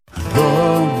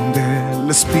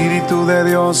Espíritu de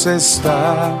Dios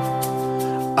está,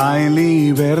 hay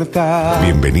libertad.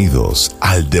 Bienvenidos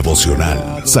al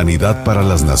devocional Sanidad para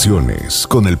las Naciones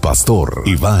con el pastor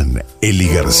Iván Eli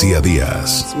García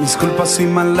Díaz. Mis culpas y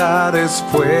maldades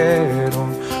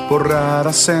fueron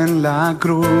borradas en la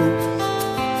cruz,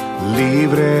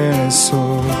 libre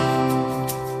soy.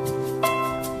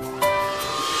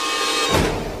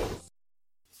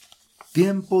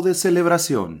 Tiempo de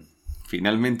celebración.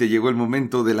 Finalmente llegó el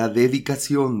momento de la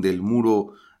dedicación del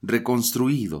muro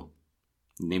reconstruido.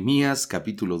 Nehemías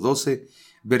capítulo 12,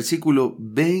 versículo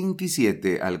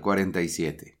 27 al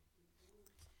 47.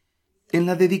 En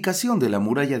la dedicación de la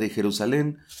muralla de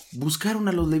Jerusalén, buscaron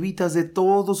a los levitas de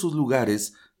todos sus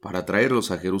lugares para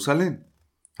traerlos a Jerusalén,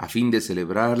 a fin de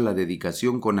celebrar la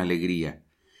dedicación con alegría,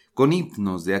 con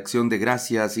himnos de acción de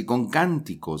gracias y con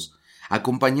cánticos,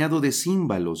 acompañado de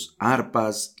címbalos,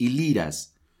 arpas y liras.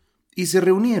 Y se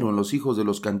reunieron los hijos de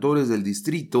los cantores del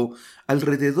distrito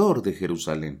alrededor de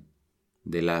Jerusalén,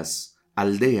 de las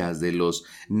aldeas de los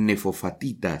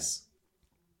nefofatitas,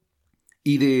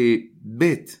 y de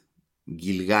Bet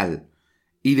Gilgal,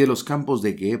 y de los campos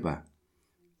de Geba,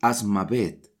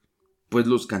 Asmavet, pues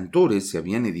los cantores se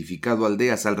habían edificado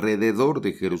aldeas alrededor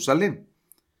de Jerusalén.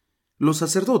 Los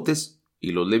sacerdotes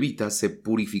y los levitas se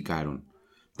purificaron.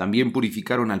 También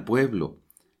purificaron al pueblo,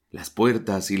 las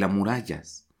puertas y las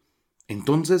murallas.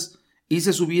 Entonces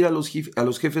hice subir a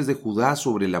los jefes de Judá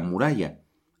sobre la muralla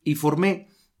y formé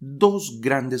dos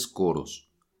grandes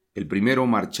coros. El primero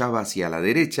marchaba hacia la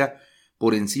derecha,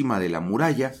 por encima de la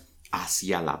muralla,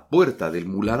 hacia la puerta del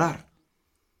muladar.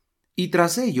 Y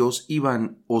tras ellos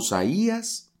iban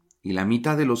Osaías y la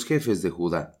mitad de los jefes de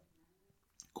Judá,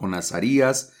 con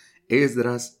Azarías,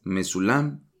 Esdras,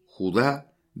 Mesulam,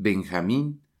 Judá,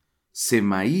 Benjamín,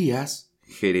 Semaías,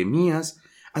 Jeremías,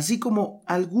 así como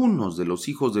algunos de los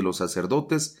hijos de los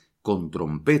sacerdotes con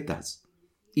trompetas,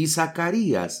 y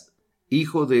Zacarías,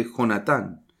 hijo de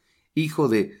Jonatán, hijo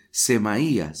de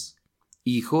Semaías,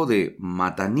 hijo de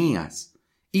Matanías,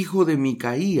 hijo de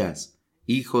Micaías,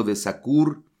 hijo de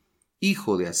Zacur,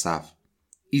 hijo de Asaf,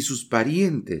 y sus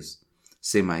parientes,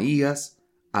 Semaías,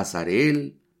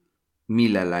 Azareel,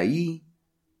 Milalaí,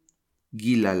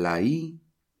 Gilalaí,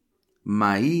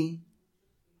 Maí,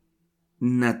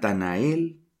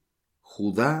 Natanael,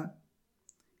 Judá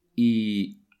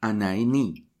y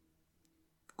Anaení,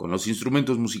 con los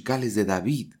instrumentos musicales de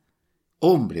David,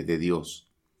 hombre de Dios.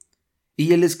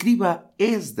 Y el escriba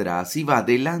Esdras iba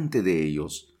delante de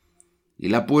ellos, y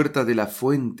la puerta de la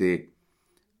fuente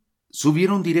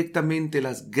subieron directamente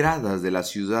las gradas de la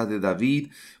ciudad de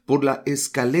David por la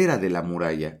escalera de la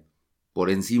muralla, por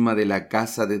encima de la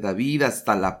casa de David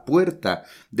hasta la puerta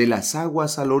de las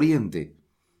aguas al oriente.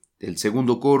 El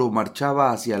segundo coro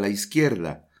marchaba hacia la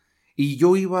izquierda, y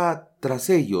yo iba tras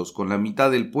ellos con la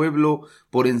mitad del pueblo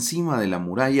por encima de la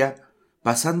muralla,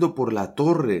 pasando por la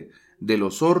torre de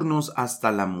los hornos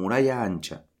hasta la muralla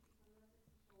ancha.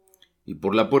 Y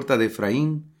por la puerta de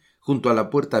Efraín, junto a la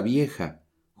puerta vieja,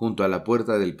 junto a la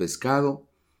puerta del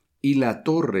pescado, y la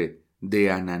torre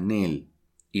de Ananel,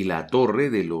 y la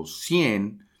torre de los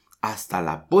 100, hasta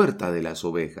la puerta de las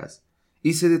ovejas,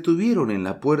 y se detuvieron en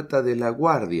la puerta de la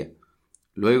guardia.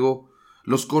 Luego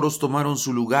los coros tomaron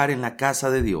su lugar en la casa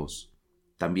de Dios,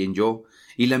 también yo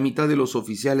y la mitad de los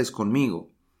oficiales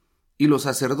conmigo, y los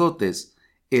sacerdotes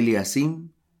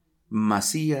Eliasim,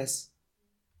 Masías,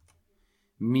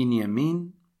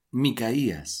 Miniamín,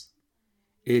 Micaías,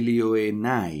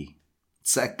 Elioenai,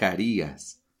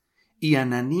 Zacarías y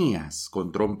Ananías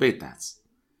con trompetas,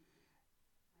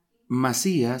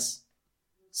 Masías,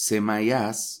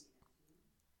 Semaías,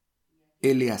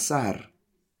 Eleazar,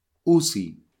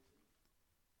 Uzi,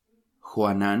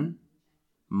 Joanán,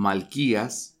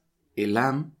 Malquías,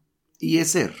 Elam y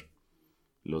Ezer.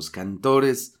 Los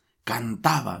cantores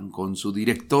cantaban con su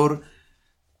director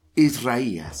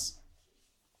Israías.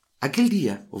 Aquel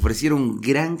día ofrecieron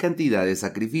gran cantidad de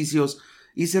sacrificios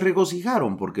y se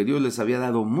regocijaron porque Dios les había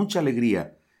dado mucha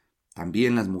alegría.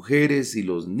 También las mujeres y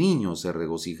los niños se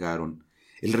regocijaron.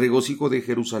 El regocijo de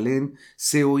Jerusalén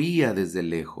se oía desde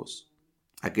lejos.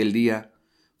 Aquel día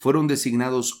fueron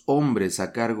designados hombres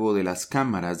a cargo de las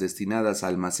cámaras destinadas a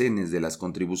almacenes de las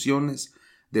contribuciones,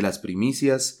 de las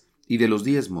primicias y de los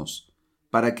diezmos,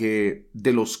 para que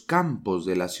de los campos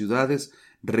de las ciudades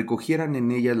recogieran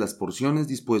en ellas las porciones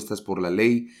dispuestas por la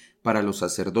ley para los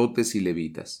sacerdotes y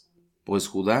levitas, pues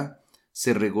Judá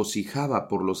se regocijaba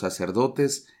por los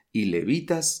sacerdotes y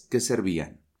levitas que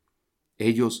servían.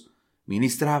 Ellos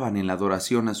ministraban en la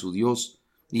adoración a su Dios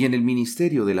y en el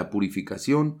ministerio de la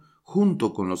purificación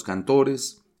junto con los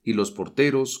cantores y los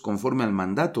porteros conforme al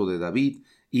mandato de David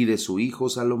y de su hijo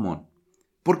Salomón.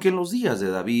 Porque en los días de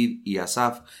David y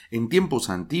Asaf, en tiempos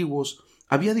antiguos,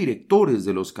 había directores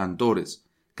de los cantores,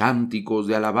 cánticos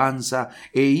de alabanza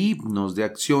e himnos de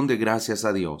acción de gracias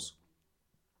a Dios.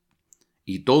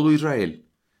 Y todo Israel,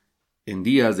 en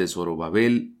días de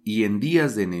Zorobabel y en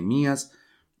días de Nehemías,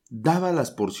 daba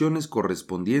las porciones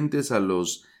correspondientes a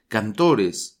los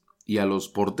cantores y a los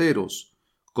porteros,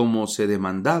 como se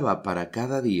demandaba para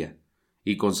cada día,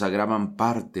 y consagraban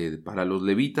parte para los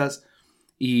levitas,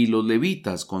 y los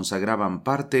levitas consagraban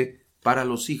parte para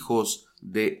los hijos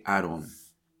de Aarón.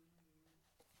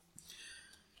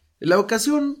 La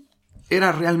ocasión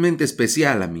era realmente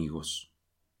especial, amigos.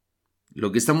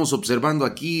 Lo que estamos observando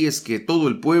aquí es que todo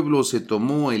el pueblo se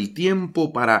tomó el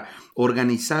tiempo para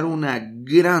organizar una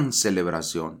gran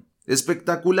celebración,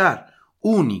 espectacular,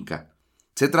 única.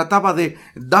 Se trataba de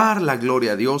dar la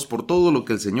gloria a Dios por todo lo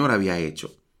que el Señor había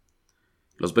hecho.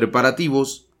 Los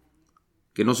preparativos,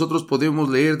 que nosotros podemos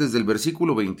leer desde el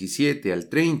versículo 27 al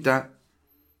 30,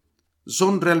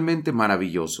 son realmente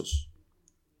maravillosos.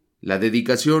 La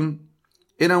dedicación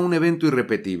era un evento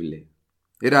irrepetible.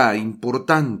 Era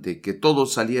importante que todo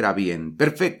saliera bien,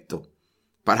 perfecto.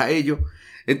 Para ello,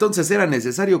 entonces era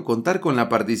necesario contar con la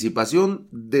participación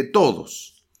de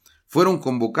todos. Fueron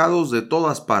convocados de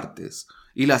todas partes,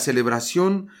 y la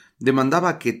celebración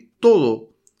demandaba que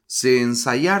todo se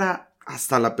ensayara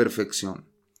hasta la perfección.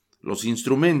 Los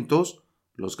instrumentos,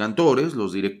 los cantores,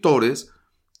 los directores,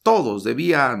 todos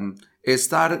debían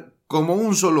estar como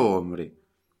un solo hombre.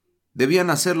 Debían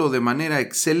hacerlo de manera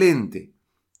excelente.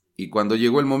 Y cuando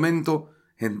llegó el momento,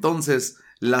 entonces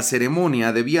la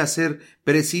ceremonia debía ser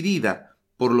presidida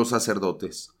por los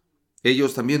sacerdotes.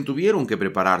 Ellos también tuvieron que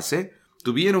prepararse,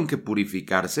 tuvieron que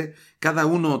purificarse, cada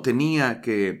uno tenía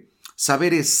que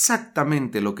saber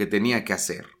exactamente lo que tenía que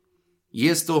hacer. Y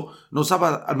esto nos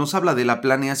habla de la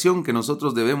planeación que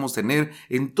nosotros debemos tener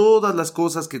en todas las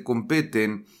cosas que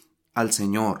competen al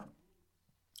Señor.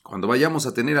 Cuando vayamos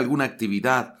a tener alguna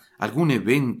actividad, algún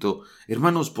evento,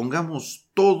 hermanos, pongamos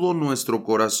todo nuestro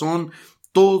corazón,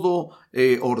 todo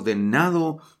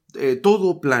ordenado,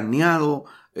 todo planeado,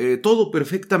 todo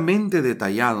perfectamente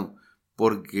detallado,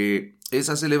 porque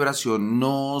esa celebración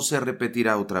no se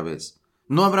repetirá otra vez.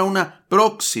 No habrá una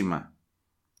próxima.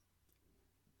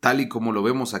 Tal y como lo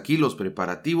vemos aquí, los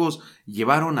preparativos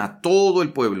llevaron a todo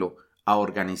el pueblo a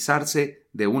organizarse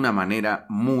de una manera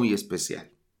muy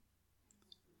especial.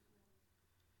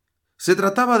 Se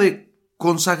trataba de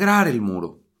consagrar el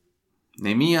muro.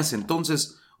 Nehemías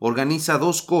entonces organiza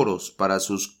 2 coros para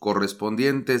sus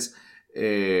correspondientes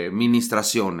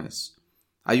ministraciones.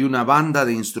 Hay una banda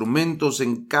de instrumentos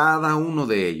en cada uno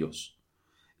de ellos.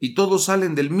 Y todos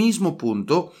salen del mismo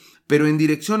punto, pero en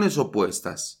direcciones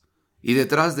opuestas. Y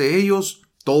detrás de ellos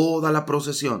toda la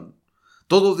procesión.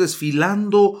 Todos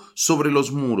desfilando sobre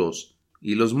los muros.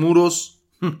 Y los muros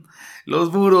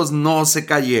no se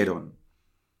cayeron.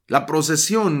 La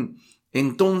procesión,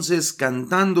 entonces,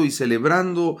 cantando y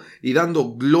celebrando y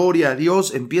dando gloria a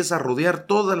Dios, empieza a rodear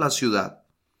toda la ciudad.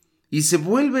 Y se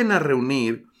vuelven a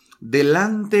reunir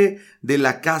delante de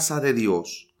la casa de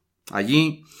Dios.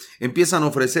 Allí empiezan a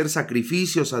ofrecer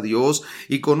sacrificios a Dios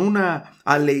y con una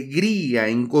alegría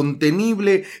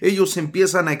incontenible ellos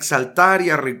empiezan a exaltar y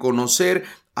a reconocer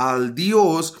al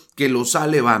Dios que los ha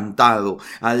levantado,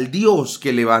 al Dios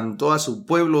que levantó a su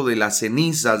pueblo de las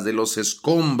cenizas, de los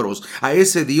escombros, a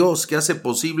ese Dios que hace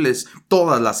posibles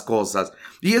todas las cosas.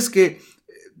 Y es que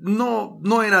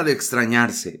no era de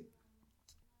extrañarse.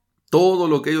 Todo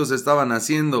lo que ellos estaban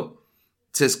haciendo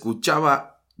se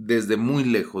escuchaba desde muy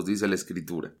lejos, dice la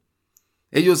Escritura.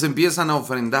 Ellos empiezan a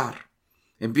ofrendar,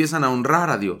 empiezan a honrar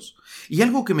a Dios. Y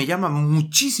algo que me llama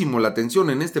muchísimo la atención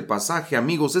en este pasaje,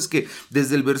 amigos, es que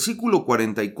desde el versículo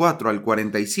 44 al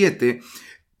 47,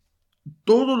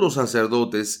 todos los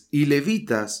sacerdotes y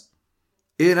levitas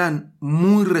eran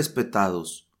muy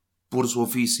respetados por su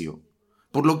oficio,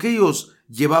 por lo que ellos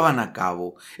llevaban a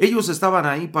cabo. Ellos estaban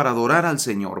ahí para adorar al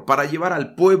Señor, para llevar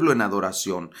al pueblo en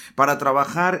adoración, para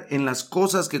trabajar en las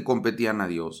cosas que competían a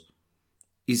Dios.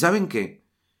 ¿Y saben qué?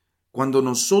 Cuando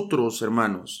nosotros,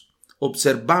 hermanos,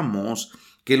 observamos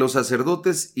que los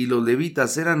sacerdotes y los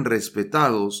levitas eran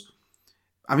respetados,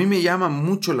 a mí me llama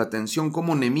mucho la atención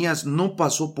cómo Nehemías no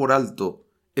pasó por alto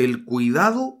el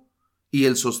cuidado y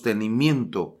el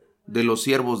sostenimiento de los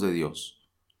siervos de Dios.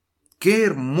 Qué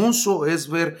hermoso es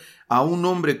ver a un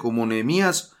hombre como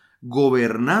Nehemías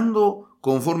gobernando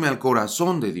conforme al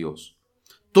corazón de Dios.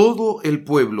 Todo el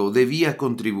pueblo debía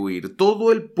contribuir,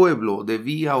 todo el pueblo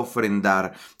debía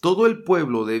ofrendar, todo el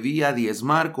pueblo debía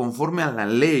diezmar conforme a la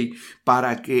ley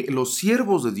para que los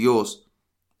siervos de Dios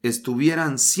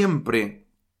estuvieran siempre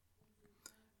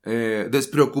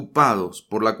despreocupados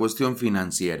por la cuestión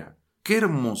financiera. ¡Qué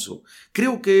hermoso!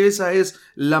 Creo que esa es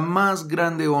la más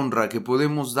grande honra que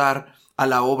podemos dar a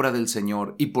la obra del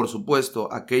Señor y, por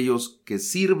supuesto, a aquellos que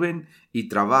sirven y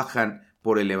trabajan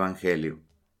por el Evangelio.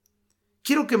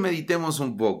 Quiero que meditemos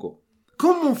un poco.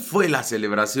 ¿Cómo fue la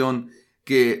celebración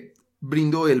que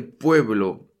brindó el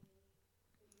pueblo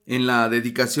en la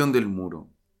dedicación del muro?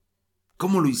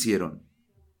 ¿Cómo lo hicieron?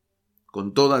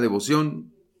 Con toda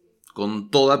devoción, con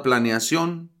toda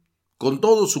planeación, con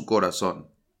todo su corazón.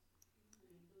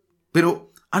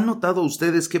 Pero, ¿han notado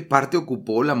ustedes qué parte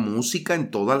ocupó la música en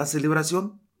toda la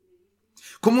celebración?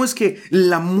 ¿Cómo es que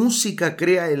la música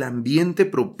crea el ambiente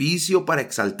propicio para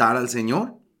exaltar al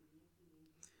Señor?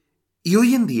 Y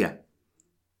hoy en día,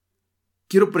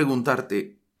 quiero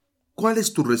preguntarte, ¿cuál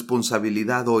es tu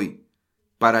responsabilidad hoy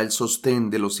para el sostén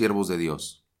de los siervos de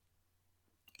Dios?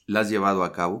 ¿La has llevado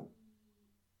a cabo?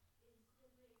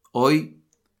 Hoy,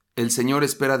 el Señor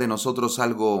espera de nosotros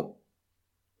algo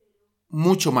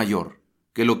mucho mayor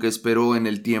que lo que esperó en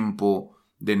el tiempo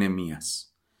de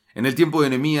Nehemías. En el tiempo de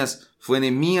Nehemías fue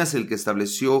Nehemías el que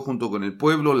estableció junto con el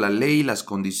pueblo la ley, las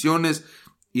condiciones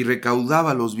y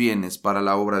recaudaba los bienes para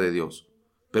la obra de Dios.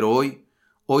 Pero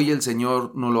hoy el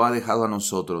Señor nos lo ha dejado a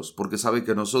nosotros, porque sabe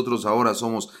que nosotros ahora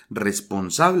somos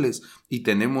responsables y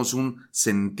tenemos un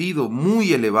sentido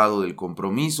muy elevado del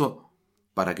compromiso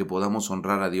para que podamos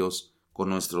honrar a Dios con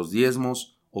nuestros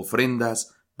diezmos,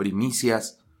 ofrendas,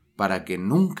 primicias, para que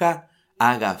nunca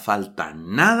haga falta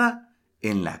nada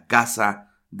en la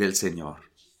casa del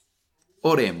Señor.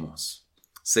 Oremos.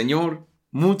 Señor,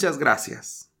 muchas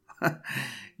gracias.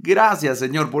 Gracias,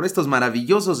 Señor, por estos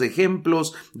maravillosos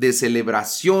ejemplos de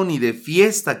celebración y de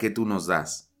fiesta que tú nos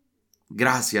das.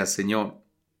 Gracias, Señor,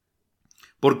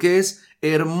 porque es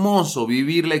hermoso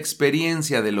vivir la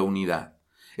experiencia de la unidad.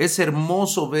 Es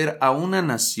hermoso ver a una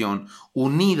nación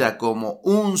unida como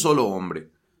un solo hombre.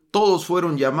 Todos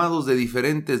fueron llamados de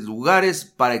diferentes lugares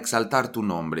para exaltar tu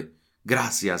nombre.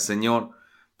 Gracias, Señor,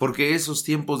 porque esos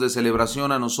tiempos de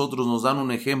celebración a nosotros nos dan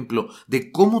un ejemplo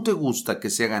de cómo te gusta que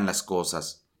se hagan las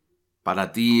cosas.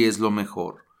 Para ti es lo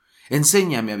mejor.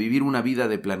 Enséñame a vivir una vida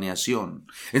de planeación.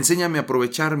 Enséñame a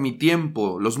aprovechar mi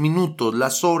tiempo, los minutos,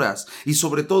 las horas y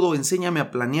sobre todo enséñame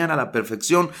a planear a la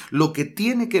perfección lo que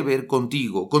tiene que ver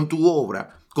contigo, con tu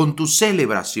obra, con tu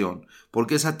celebración,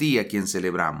 porque es a ti a quien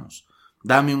celebramos.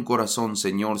 Dame un corazón,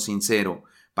 Señor, sincero,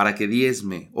 para que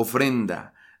diezme,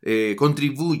 ofrenda,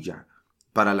 contribuya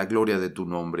para la gloria de tu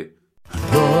nombre.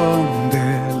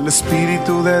 Donde el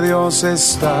Espíritu de Dios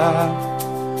está,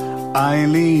 hay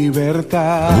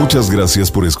libertad. Muchas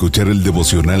gracias por escuchar el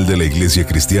devocional de la Iglesia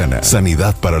Cristiana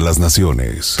Sanidad para las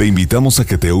Naciones. Te invitamos a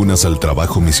que te unas al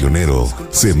trabajo misionero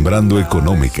Sembrando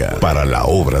Económica para la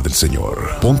obra del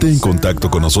Señor. Ponte en contacto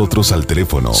con nosotros al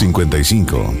teléfono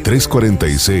 55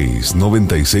 346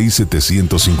 96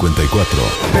 754.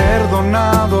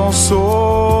 Perdonado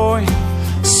soy,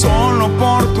 solo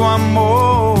por tu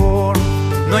amor,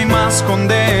 no hay más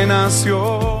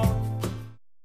condenación.